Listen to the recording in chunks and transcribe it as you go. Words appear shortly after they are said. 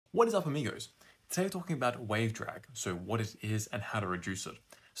What is up, amigos? Today we're talking about wave drag, so what it is and how to reduce it.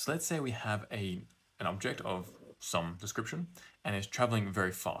 So let's say we have an object of some description and it's traveling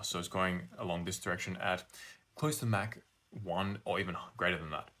very fast, so it's going along this direction at close to Mach 1 or even greater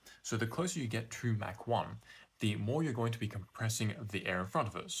than that. So the closer you get to Mach 1, the more you're going to be compressing the air in front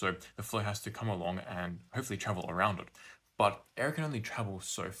of it. So the flow has to come along and hopefully travel around it. But air can only travel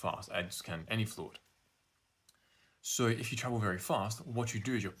so fast, as can any fluid. So if you travel very fast, what you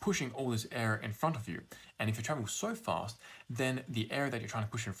do is you're pushing all this air in front of you. And if you travel so fast, then the air that you're trying to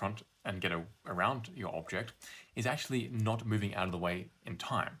push in front and get around your object is actually not moving out of the way in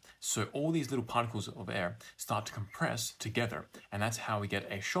time. So all these little particles of air start to compress together, and that's how we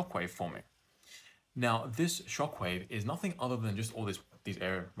get a shockwave forming. Now, this shockwave is nothing other than just all these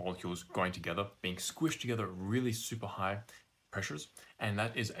air molecules going together, being squished together at really super high pressures, and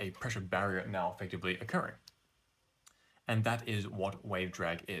that is a pressure barrier now effectively occurring. And that is what wave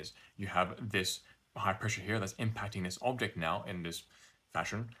drag is. You have this high pressure here that's impacting this object now in this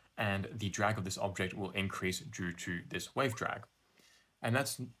fashion, and the drag of this object will increase due to this wave drag. And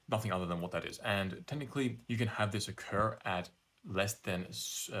that's nothing other than what that is. And technically, you can have this occur at less than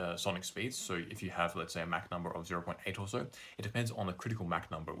sonic speeds. So if you have, let's say, a Mach number of 0.8 or so, it depends on the critical Mach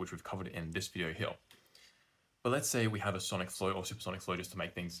number, which we've covered in this video here. But let's say we have a sonic flow or supersonic flow just to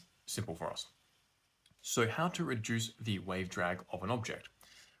make things simple for us. So how to reduce the wave drag of an object?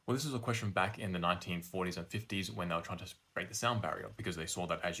 Well, this is a question back in the 1940s and 50s when they were trying to break the sound barrier, because they saw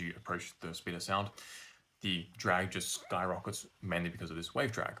that as you approach the speed of sound, the drag just skyrockets, mainly because of this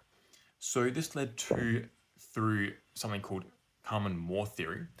wave drag. So this led to, through something called Karman-Moore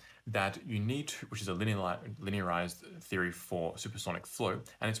theory, that you need to, which is a linearized theory for supersonic flow,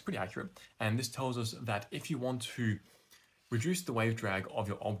 and it's pretty accurate. And this tells us that if you want to reduce the wave drag of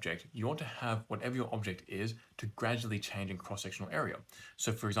your object, you want to have whatever your object is to gradually change in cross-sectional area.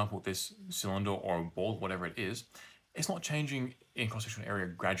 So for example, this cylinder or ball, whatever it is, it's not changing in cross-sectional area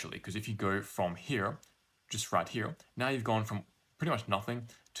gradually, because if you go from here, just right here, now you've gone from pretty much nothing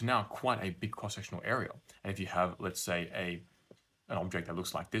to now quite a big cross-sectional area. And if you have, let's say, an object that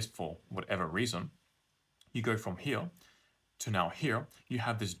looks like this for whatever reason, you go from here to now here, you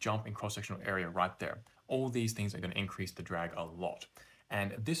have this jump in cross-sectional area right there. All these things are going to increase the drag a lot.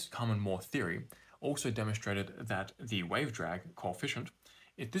 And this Karman-Moore theory also demonstrated that the wave drag coefficient,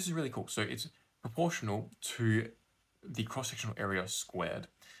 this is really cool. So it's proportional to the cross-sectional area squared,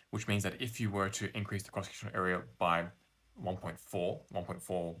 which means that if you were to increase the cross-sectional area by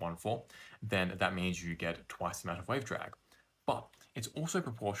 1.414, then that means you get twice the amount of wave drag. But it's also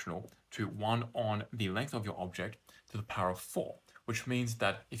proportional to 1 on the length of your object to the power of 4, which means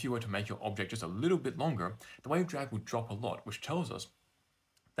that if you were to make your object just a little bit longer, the wave drag would drop a lot, which tells us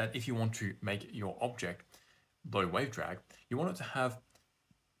that if you want to make your object low wave drag, you want it to have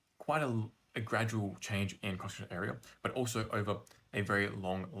quite a gradual change in cross-sectional area, but also over a very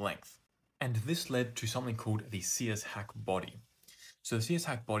long length. And this led to something called the sears-haack body. So the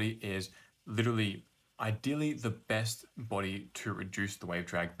sears-haack body is literally ideally the best body to reduce the wave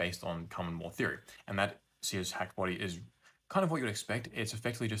drag based on Karman-Moore theory. And that sears-haack body is kind of what you'd expect. It's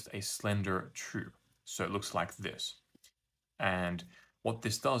effectively just a slender tube. So it looks like this. And what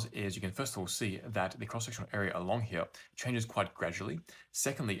this does is you can first of all see that the cross-sectional area along here changes quite gradually.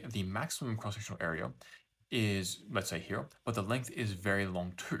 Secondly, the maximum cross-sectional area is, let's say here, but the length is very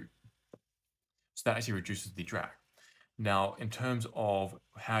long too. So that actually reduces the drag. Now, in terms of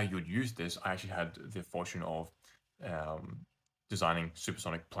how you would use this, I actually had the fortune of designing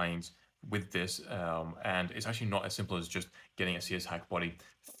supersonic planes with this, and it's actually not as simple as just getting a sears-haack body,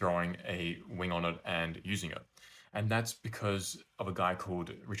 throwing a wing on it, and using it. And that's because of a guy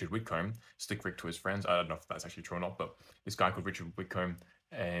called Richard Whitcomb, Slick Rick to his friends. I don't know if that's actually true or not, but this guy called Richard Whitcomb,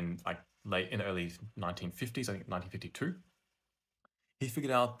 and late in the early 1950s, I think 1952, he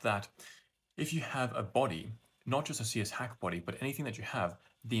figured out that if you have a body, not just a sears-haack body, but anything that you have,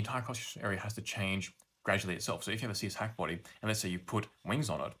 the entire cross-sectional area has to change gradually itself. So if you have a sears-haack body, and let's say you put wings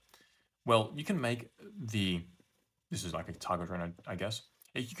on it, well, you can make this is like a target drone, I guess.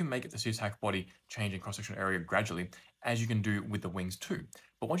 You can make the sears-haack body change in cross-sectional area gradually, as you can do with the wings too.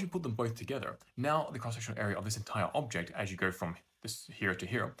 But once you put them both together, now the cross-sectional area of this entire object, as you go from this here to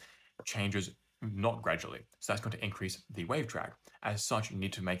here, changes not gradually. So that's going to increase the wave drag. As such, you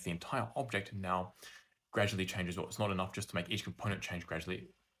need to make the entire object now gradually change as well. It's not enough just to make each component change gradually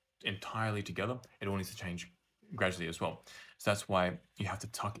entirely together. It all needs to change gradually as well. So that's why you have to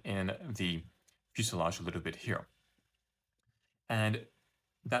tuck in the fuselage a little bit here. And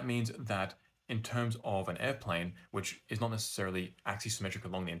that means that in terms of an airplane, which is not necessarily axisymmetric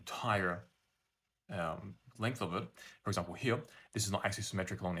along the entire length of it, for example here, this is not actually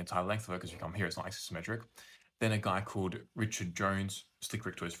symmetric along the entire length of it, because if you come here, it's not actually symmetric. Then a guy called Richard Jones, Slick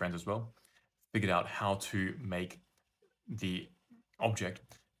Rick to his friends as well, figured out how to make the object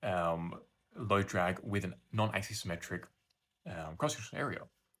load drag with a non-axisymmetric symmetric cross-section area.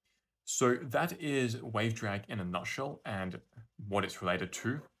 So that is wave drag in a nutshell and what it's related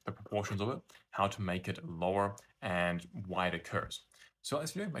to, the proportions of it, how to make it lower, and why it occurs. So like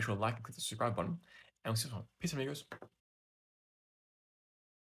this video, make sure to like and click the subscribe button, and we'll see you soon. Peace amigos.